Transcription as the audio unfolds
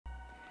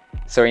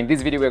So in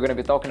this video we're going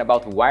to be talking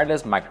about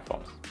wireless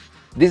microphones.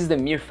 This is the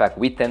Mirfak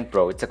WE10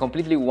 Pro. It's a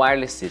completely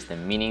wireless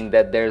system, meaning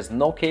that there's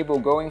no cable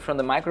going from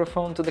the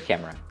microphone to the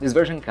camera. This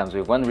version comes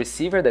with one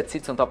receiver that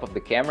sits on top of the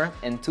camera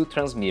and two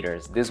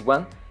transmitters, this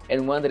one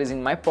and one that is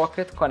in my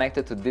pocket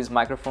connected to this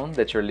microphone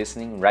that you're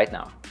listening right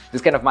now.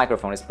 This kind of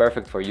microphone is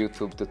perfect for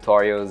YouTube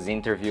tutorials,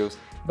 interviews,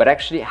 but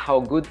actually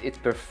how good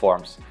it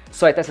performs.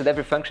 So I tested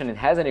every function it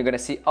has and you're gonna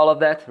see all of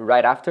that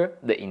right after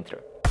the intro.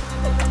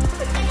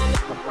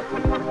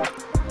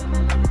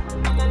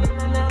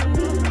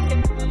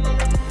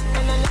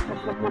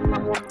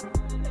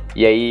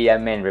 Yeah,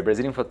 man, a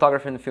Brazilian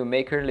photographer and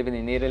filmmaker living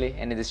in Italy,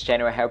 and in this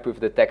channel I help you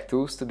with the tech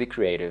tools to be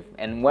creative.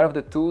 And one of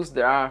the tools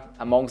that are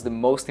amongst the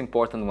most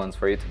important ones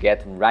for you to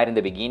get right in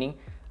the beginning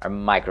are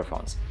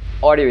microphones.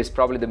 Audio is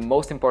probably the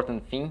most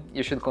important thing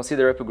you should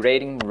consider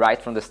upgrading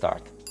right from the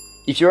start.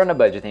 If you're on a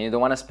budget and you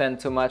don't want to spend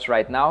too much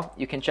right now,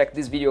 you can check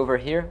this video over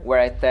here where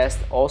I test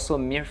also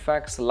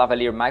Mirfak's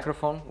lavalier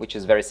microphone, which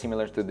is very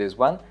similar to this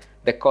one,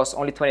 that costs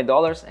only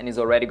 $20 and is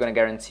already going to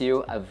guarantee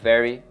you a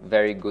very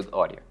good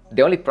audio.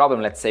 The only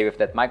problem, let's say, with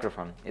that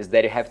microphone is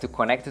that you have to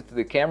connect it to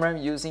the camera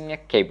using a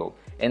cable.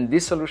 And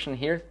this solution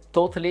here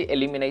totally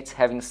eliminates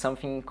having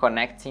something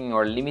connecting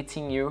or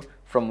limiting you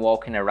from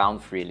walking around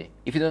freely.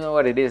 If you don't know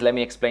what it is, let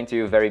me explain to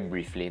you very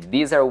briefly.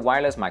 These are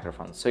wireless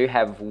microphones. So you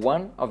have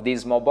one of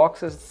these small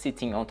boxes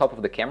sitting on top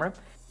of the camera.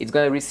 It's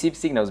going to receive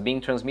signals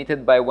being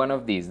transmitted by one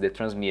of these, the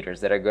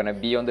transmitters that are going to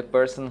be on the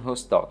person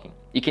who's talking.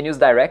 You can use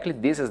directly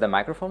this as the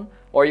microphone,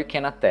 or you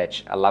can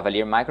attach a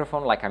lavalier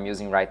microphone like I'm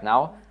using right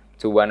now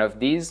to one of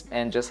these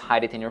and just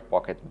hide it in your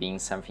pocket, being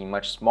something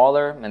much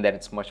smaller and that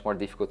it's much more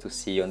difficult to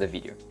see on the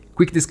video.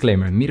 Quick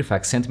disclaimer,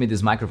 Mirfak sent me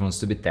these microphones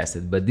to be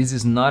tested, but this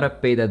is not a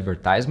paid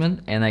advertisement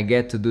and I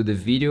get to do the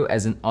video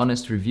as an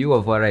honest review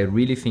of what I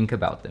really think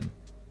about them.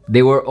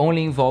 They were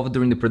only involved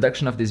during the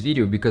production of this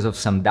video because of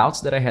some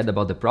doubts that I had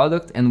about the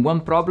product and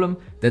one problem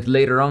that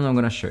later on I'm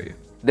gonna show you.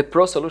 The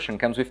Pro solution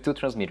comes with two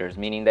transmitters,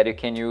 meaning that you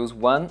can use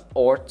one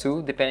or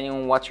two depending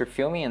on what you're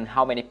filming and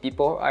how many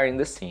people are in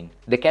the scene.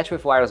 The catch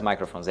with wireless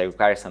microphones that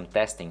require some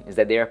testing is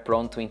that they are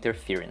prone to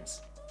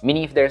interference.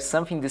 Meaning if there's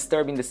something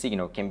disturbing the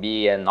signal, can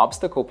be an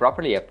obstacle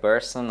properly, a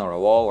person or a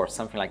wall or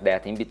something like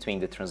that in between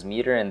the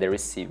transmitter and the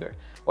receiver.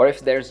 Or if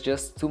there's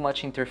just too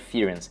much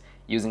interference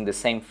using the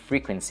same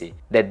frequency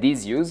that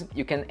these use,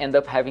 you can end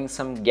up having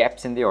some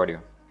gaps in the audio.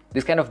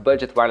 This kind of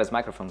budget wireless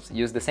microphones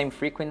use the same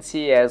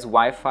frequency as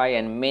Wi-Fi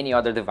and many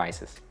other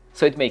devices.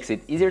 So it makes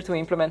it easier to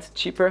implement,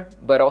 cheaper,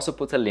 but also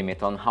put a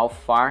limit on how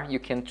far you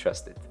can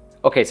trust it.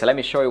 Okay, so let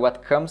me show you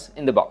what comes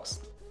in the box.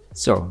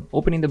 So,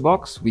 opening the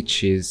box,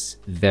 which is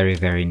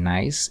very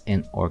nice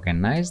and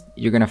organized,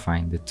 you're gonna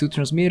find the two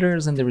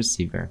transmitters and the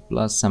receiver,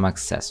 plus some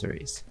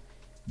accessories.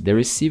 The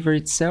receiver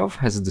itself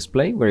has a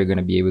display where you're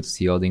gonna be able to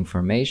see all the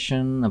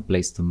information, a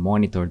place to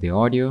monitor the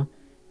audio,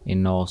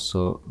 and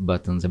also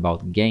buttons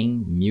about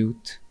gain,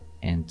 mute,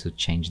 and to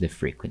change the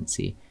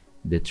frequency.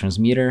 The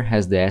transmitter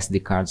has the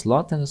SD card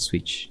slot and a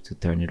switch to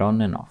turn it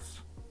on and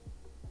off.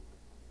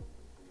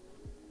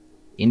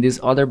 In this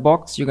other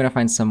box, you're gonna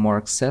find some more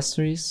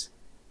accessories,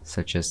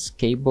 such as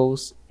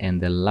cables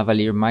and the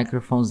lavalier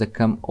microphones that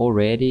come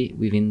already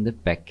within the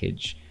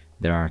package.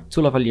 There are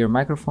two lavalier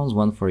microphones,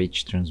 one for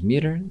each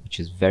transmitter, which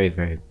is very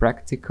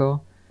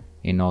practical,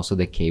 and also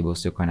the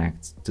cables to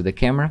connect to the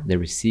camera, the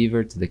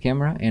receiver to the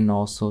camera, and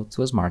also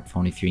to a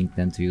smartphone if you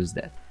intend to use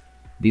that.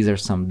 These are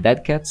some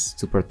dead cats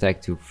to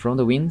protect you from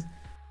the wind,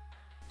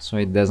 so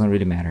it doesn't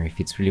really matter. If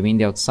it's really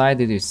windy outside,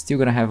 it is still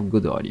gonna have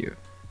good audio.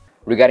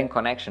 Regarding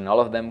connection, all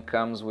of them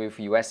comes with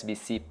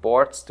USB-C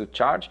ports to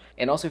charge,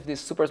 and also with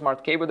this super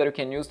smart cable that you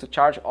can use to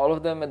charge all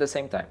of them at the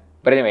same time.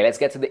 But anyway, let's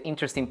get to the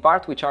interesting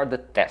part, which are the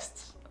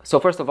tests. So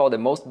first of all, the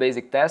most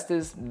basic test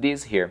is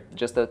this here,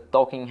 just a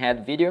talking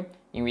head video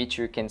in which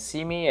you can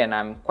see me and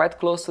I'm quite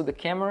close to the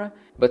camera,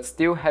 but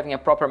still having a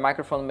proper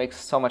microphone makes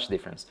so much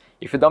difference.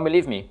 If you don't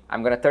believe me,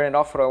 I'm gonna turn it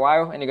off for a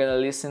while and you're gonna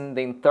listen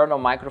the internal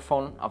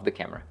microphone of the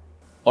camera.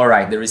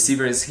 Alright, the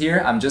receiver is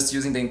here, I'm just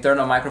using the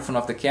internal microphone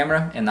of the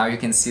camera and now you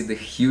can see the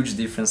huge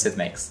difference it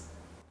makes.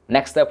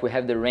 Next up we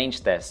have the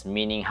range test,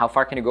 meaning how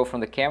far can you go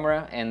from the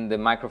camera and the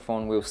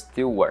microphone will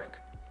still work.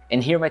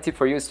 And here my tip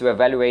for you is to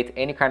evaluate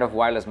any kind of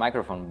wireless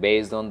microphone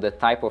based on the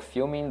type of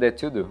filming that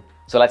you do.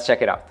 So let's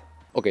check it out.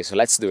 Okay, so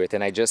let's do it.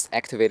 And I just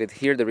activated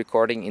here the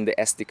recording in the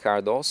SD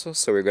card also,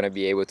 so we're gonna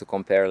be able to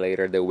compare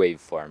later the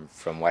waveform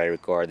from what I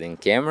recorded in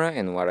camera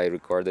and what I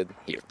recorded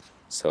here.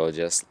 So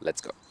just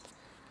let's go.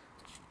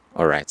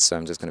 Alright, so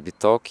I'm just gonna be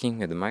talking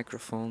with the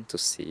microphone to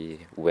see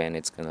when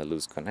it's gonna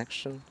lose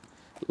connection.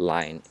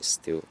 Line is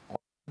still on.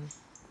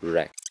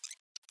 Rec.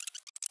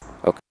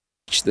 Okay,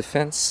 reach the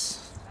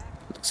fence.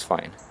 Looks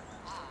fine.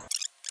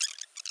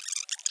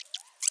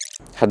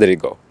 How did it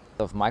go?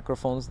 Of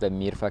microphones that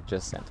Mirfak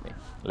just sent me.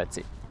 Let's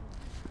see.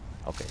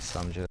 Okay, so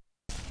I'm just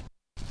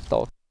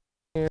talking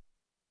here.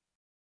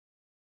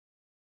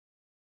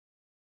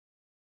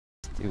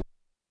 Still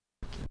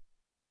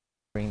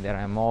that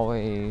I'm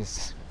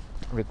always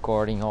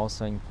recording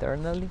also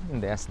internally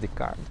in the SD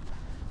card.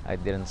 I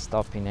didn't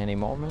stop in any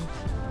moment.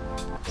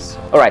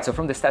 Alright, so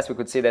from this test we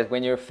could see that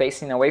when you're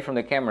facing away from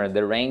the camera,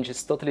 the range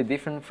is totally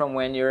different from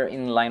when you're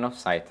in line of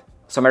sight.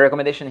 So my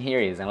recommendation here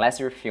is, unless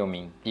you're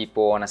filming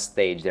people on a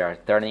stage that are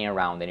turning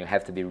around and you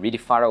have to be really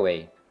far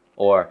away,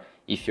 or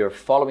if you're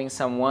following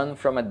someone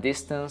from a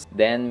distance,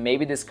 then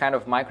maybe this kind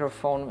of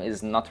microphone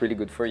is not really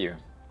good for you.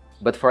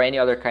 But for any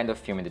other kind of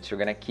filming that you're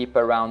gonna keep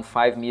around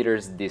 5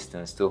 meters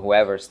distance to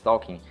whoever's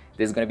talking,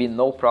 there's gonna be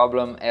no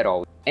problem at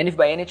all. And if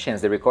by any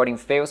chance the recording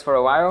fails for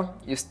a while,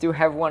 you still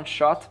have one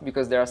shot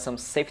because there are some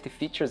safety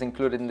features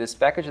included in this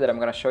package that I'm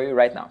gonna show you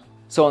right now.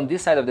 So on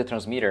this side of the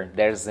transmitter,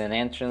 there's an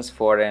entrance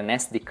for an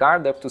SD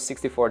card up to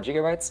 64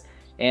 GB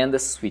and a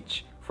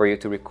switch for you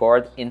to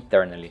record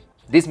internally.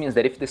 This means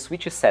that if the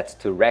switch is set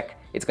to rec,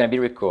 it's gonna be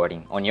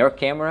recording on your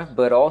camera,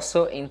 but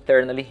also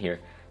internally here.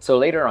 So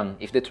later on,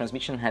 if the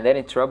transmission had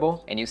any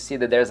trouble and you see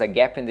that there's a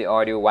gap in the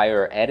audio while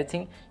you're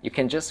editing, you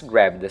can just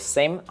grab the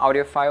same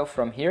audio file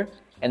from here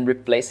and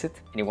replace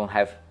it, and you won't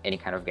have any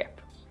kind of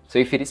gap. So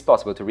if it is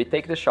possible to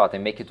retake the shot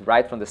and make it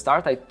right from the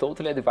start, I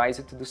totally advise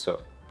you to do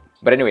so.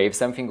 But anyway, if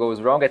something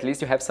goes wrong, at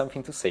least you have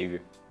something to save you.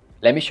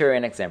 Let me show you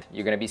an example.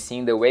 You're gonna be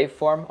seeing the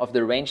waveform of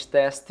the range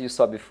test you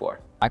saw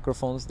before.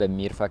 Microphones that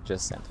Mirfak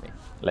just sent me.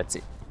 Let's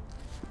see.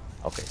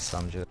 Okay, so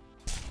I'm just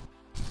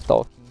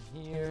talking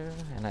here,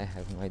 and I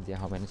have no idea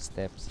how many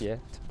steps yet,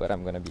 but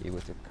I'm gonna be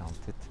able to count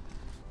it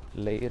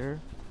later.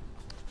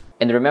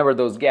 And remember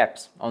those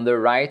gaps. On the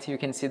right you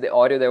can see the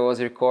audio that was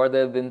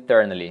recorded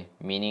internally,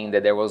 meaning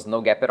that there was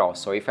no gap at all.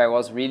 So if I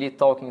was really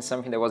talking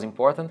something that was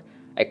important,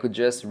 I could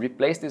just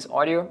replace this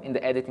audio in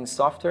the editing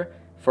software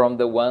from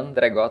the one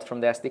that I got from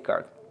the SD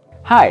card.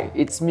 Hi,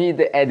 it's me,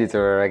 the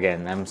editor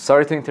again. I'm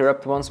sorry to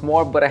interrupt once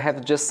more, but I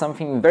have just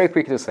something very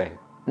quick to say.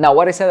 Now,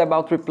 what I said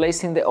about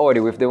replacing the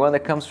audio with the one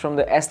that comes from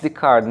the SD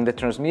card in the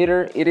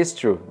transmitter, it is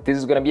true. This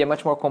is gonna be a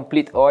much more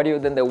complete audio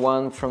than the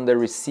one from the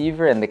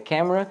receiver and the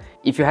camera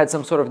if you had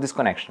some sort of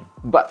disconnection.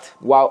 But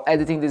while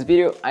editing this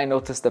video, I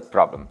noticed a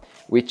problem,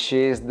 which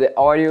is the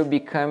audio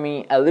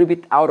becoming a little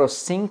bit out of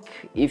sync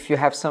if you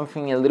have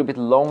something a little bit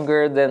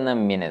longer than a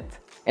minute.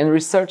 And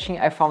researching,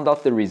 I found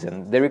out the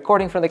reason. The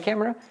recording from the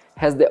camera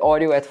has the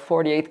audio at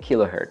 48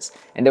 kHz,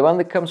 and the one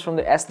that comes from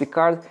the SD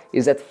card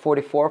is at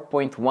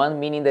 44.1,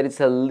 meaning that it's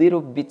a little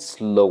bit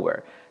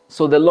slower.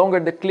 So the longer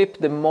the clip,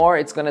 the more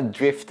it's gonna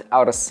drift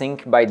out of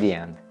sync by the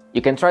end.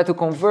 You can try to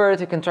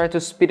convert, you can try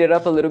to speed it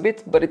up a little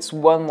bit, but it's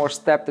one more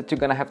step that you're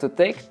gonna have to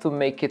take to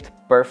make it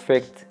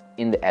perfect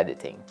in the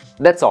editing.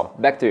 That's all,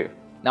 back to you.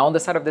 Now on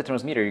the side of the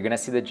transmitter, you're gonna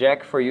see the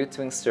jack for you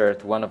to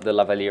insert one of the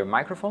lavalier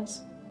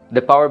microphones,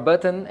 the power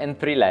button, and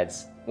 3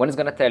 LEDs. One is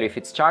gonna tell you if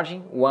it's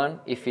charging, one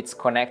if it's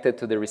connected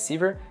to the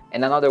receiver,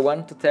 and another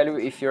one to tell you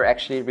if you're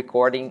actually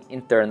recording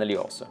internally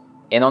also.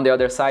 And on the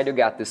other side you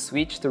got the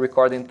switch to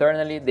record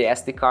internally, the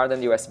SD card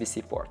and the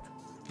USB-C port.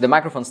 The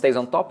microphone stays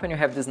on top and you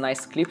have this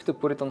nice clip to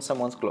put it on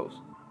someone's clothes.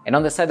 And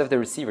on the side of the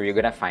receiver you're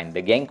gonna find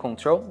the gain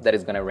control that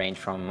is gonna range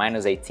from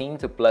 -18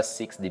 to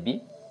 +6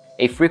 dB,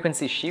 a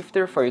frequency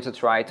shifter for you to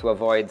try to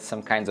avoid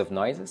some kinds of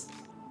noises,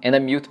 and a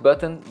mute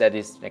button that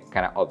is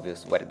kind of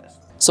obvious what it does.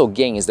 So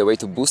gain is the way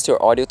to boost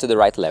your audio to the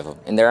right level,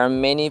 and there are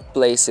many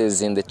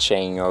places in the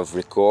chain of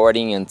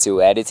recording until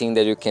editing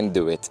that you can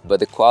do it, but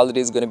the quality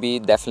is going to be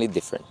definitely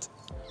different.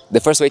 The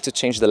first way to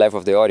change the level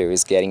of the audio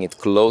is getting it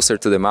closer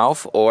to the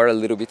mouth or a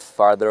little bit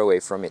farther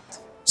away from it.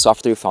 So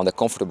after you found a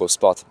comfortable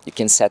spot, you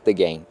can set the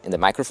gain in the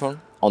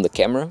microphone, on the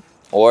camera,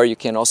 or you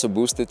can also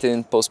boost it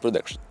in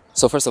post-production.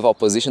 So first of all,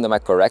 position the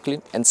mic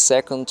correctly, and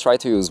second, try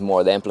to use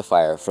more the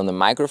amplifier from the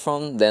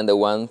microphone than the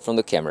one from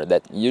the camera,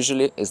 that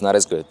usually is not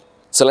as good.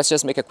 So let's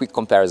just make a quick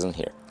comparison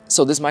here.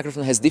 So this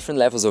microphone has different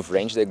levels of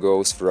range that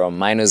goes from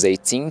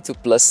 -18 to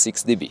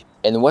 +6 dB.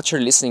 And what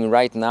you're listening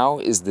right now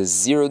is the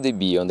 0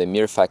 dB on the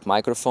Mirfak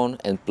microphone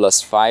and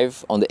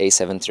 +5 on the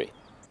A7 III.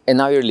 And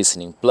now you're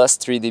listening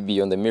 +3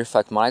 dB on the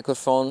Mirfak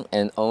microphone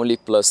and only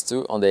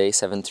 +2 on the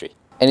A7 III.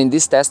 And in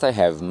this test I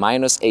have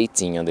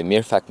 -18 on the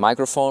Mirfak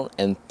microphone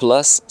and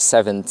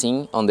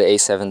 +17 on the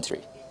A7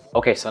 III.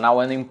 Okay, so now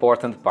an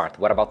important part.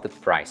 What about the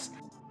price?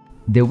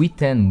 The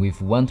WE10 with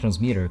one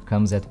transmitter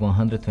comes at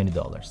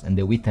 $120 and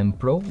the WE10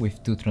 Pro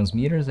with 2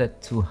 transmitters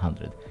at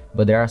 $200,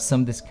 but there are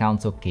some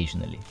discounts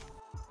occasionally.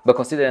 But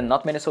consider that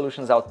not many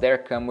solutions out there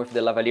come with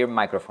the lavalier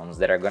microphones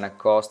that are gonna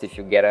cost, if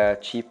you get a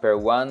cheaper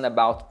one,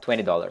 about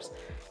 $20.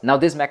 Now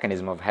this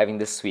mechanism of having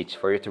the switch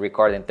for you to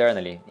record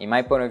internally, in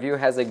my point of view,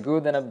 has a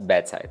good and a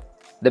bad side.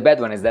 The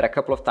bad one is that a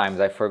couple of times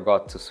I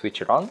forgot to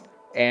switch it on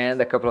and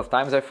a couple of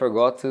times I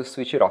forgot to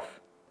switch it off.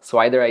 So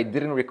either I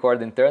didn't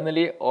record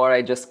internally or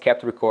I just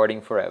kept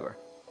recording forever.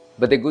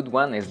 But the good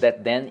one is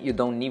that then you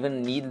don't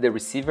even need the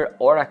receiver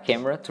or a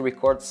camera to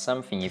record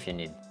something if you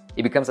need.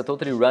 It becomes a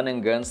totally run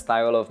and gun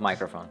style of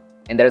microphone.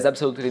 And there is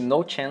absolutely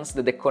no chance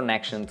that the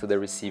connection to the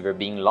receiver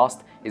being lost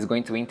is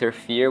going to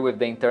interfere with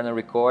the internal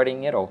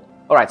recording at all.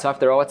 Alright, so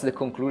after all, what's the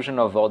conclusion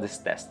of all these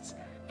tests?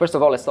 First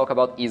of all, let's talk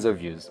about ease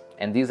of use.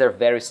 And these are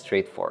very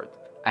straightforward.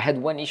 I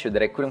had one issue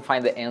that I couldn't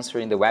find the answer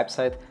in the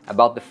website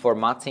about the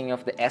formatting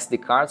of the SD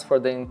cards for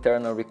the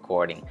internal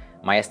recording.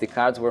 My SD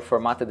cards were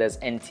formatted as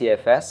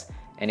NTFS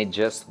and it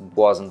just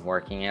wasn't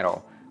working at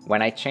all.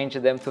 When I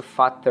changed them to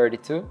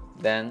FAT32,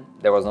 then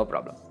there was no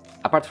problem.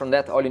 Apart from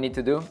that, all you need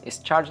to do is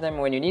charge them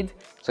when you need,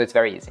 so it's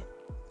very easy.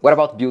 What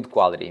about build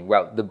quality?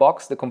 Well, the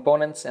box, the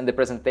components and the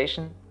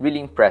presentation really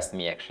impressed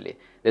me actually.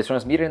 The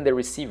transmitter and the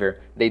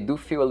receiver, they do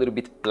feel a little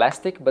bit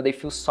plastic, but they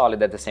feel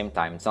solid at the same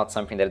time. It's not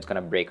something that is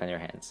gonna break on your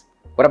hands.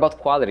 What about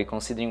quality,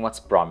 considering what's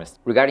promised?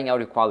 Regarding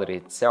audio quality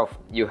itself,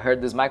 you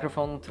heard this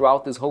microphone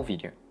throughout this whole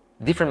video.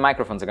 Different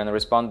microphones are gonna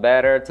respond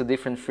better to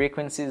different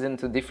frequencies and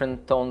to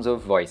different tones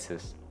of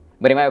voices.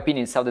 But in my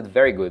opinion, it sounded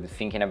very good,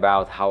 thinking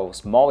about how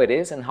small it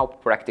is and how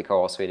practical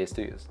also it is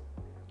to use.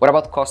 What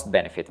about cost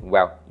benefit?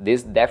 Well,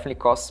 this definitely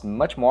costs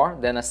much more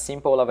than a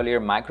simple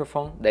lavalier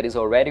microphone that is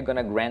already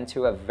gonna grant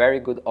you a very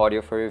good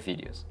audio for your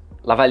videos.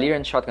 Lavalier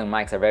and shotgun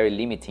mics are very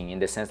limiting in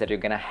the sense that you're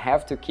gonna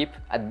have to keep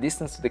a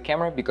distance to the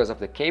camera because of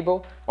the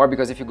cable, or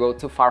because if you go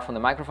too far from the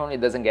microphone, it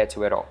doesn't get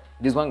you at all.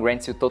 This one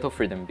grants you total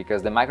freedom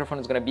because the microphone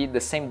is gonna be the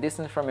same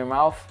distance from your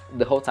mouth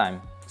the whole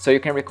time. So you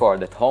can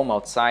record at home,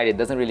 outside, it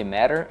doesn't really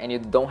matter, and you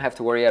don't have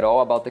to worry at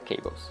all about the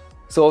cables.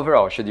 So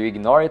overall, should you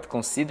ignore it,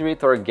 consider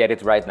it, or get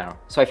it right now?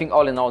 So I think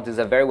all in all, this is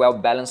a very well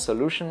balanced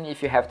solution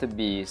if you have to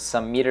be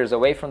some meters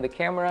away from the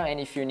camera and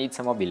if you need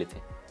some mobility.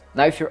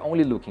 Now, if you're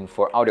only looking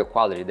for audio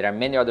quality, there are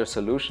many other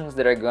solutions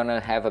that are gonna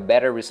have a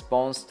better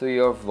response to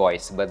your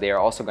voice, but they are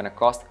also gonna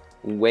cost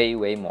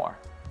way more.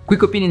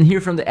 Quick opinion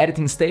here from the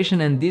editing station,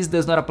 and this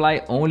does not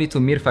apply only to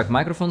Mirfak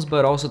microphones,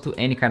 but also to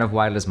any kind of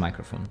wireless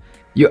microphone.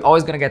 You're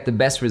always gonna get the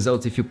best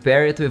results if you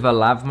pair it with a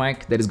lav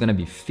mic that is gonna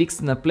be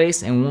fixed in a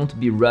place and won't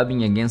be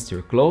rubbing against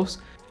your clothes,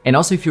 and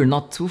also if you're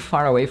not too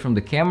far away from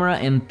the camera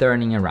and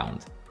turning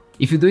around.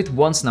 If you do it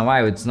once in a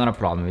while, it's not a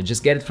problem. You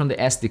just get it from the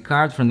SD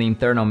card, from the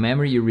internal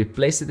memory, you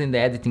replace it in the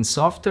editing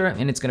software,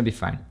 and it's gonna be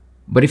fine.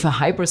 But if a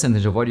high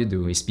percentage of what you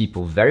do is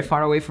people very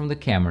far away from the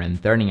camera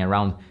and turning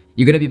around,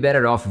 you're gonna be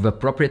better off with a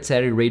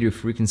proprietary radio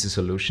frequency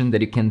solution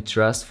that you can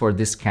trust for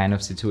this kind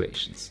of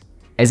situations.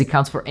 As it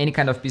counts for any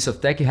kind of piece of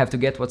tech, you have to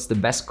get what's the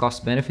best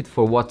cost benefit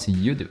for what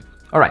you do.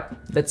 Alright,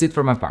 that's it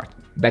for my part.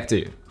 Back to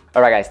you.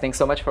 Alright guys, thanks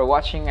so much for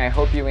watching. I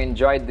hope you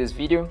enjoyed this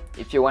video.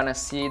 If you wanna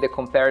see the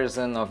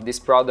comparison of this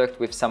product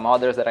with some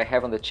others that I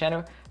have on the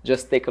channel,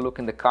 just take a look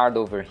in the card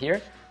over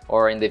here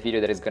or in the video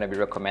that is gonna be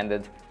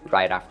recommended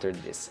right after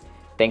this.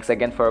 Thanks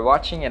again for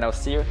watching, and I'll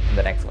see you in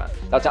the next one.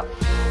 Ciao, ciao!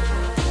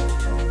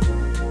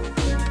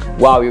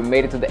 Wow, you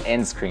made it to the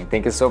end screen.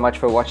 Thank you so much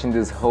for watching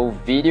this whole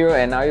video,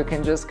 and now you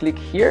can just click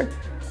here,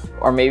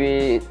 or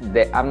maybe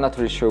I'm not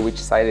really sure which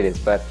side it is,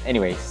 but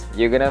anyways,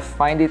 you're gonna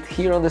find it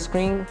here on the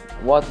screen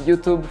what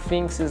YouTube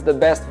thinks is the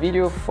best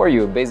video for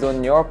you based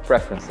on your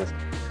preferences.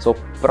 So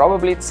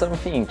probably it's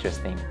something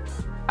interesting,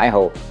 I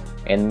hope,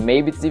 and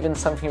maybe it's even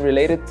something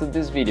related to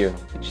this video,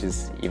 which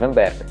is even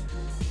better,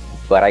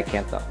 but I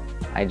can't tell.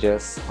 I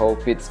just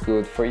hope it's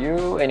good for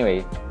you.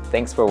 Anyway,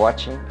 thanks for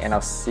watching, and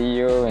I'll see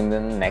you in the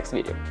next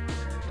video.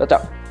 Ciao,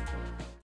 ciao!